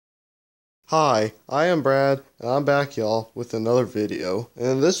Hi, I am Brad, and I'm back, y'all, with another video. And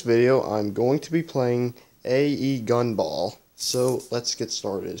in this video, I'm going to be playing AE Gunball. So, let's get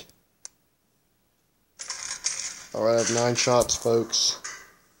started. Alright, I have 9 shots, folks.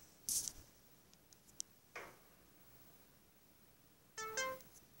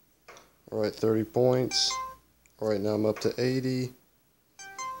 Alright, 30 points. Alright, now I'm up to 80.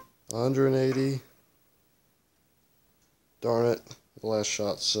 180. Darn it, the last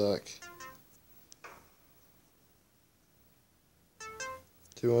shot sucked.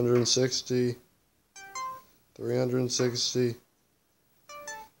 260, 360,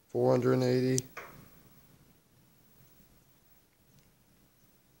 480,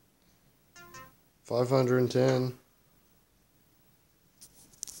 510,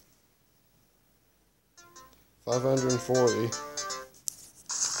 540,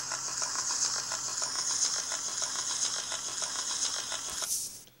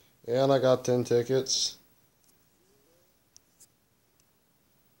 and I got 10 tickets.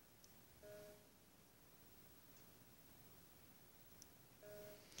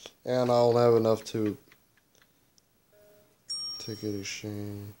 And I don't have enough to ticket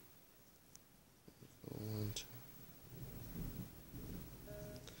exchange.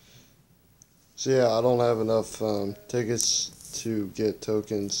 So yeah, I don't have enough tickets to get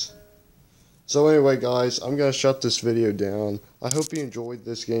tokens. So anyway guys, I'm going to shut this video down. I hope you enjoyed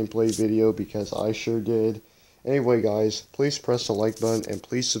this gameplay video because I sure did. Anyway guys, please press the like button and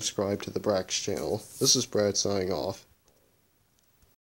please subscribe to the Brax channel. This is Brad signing off.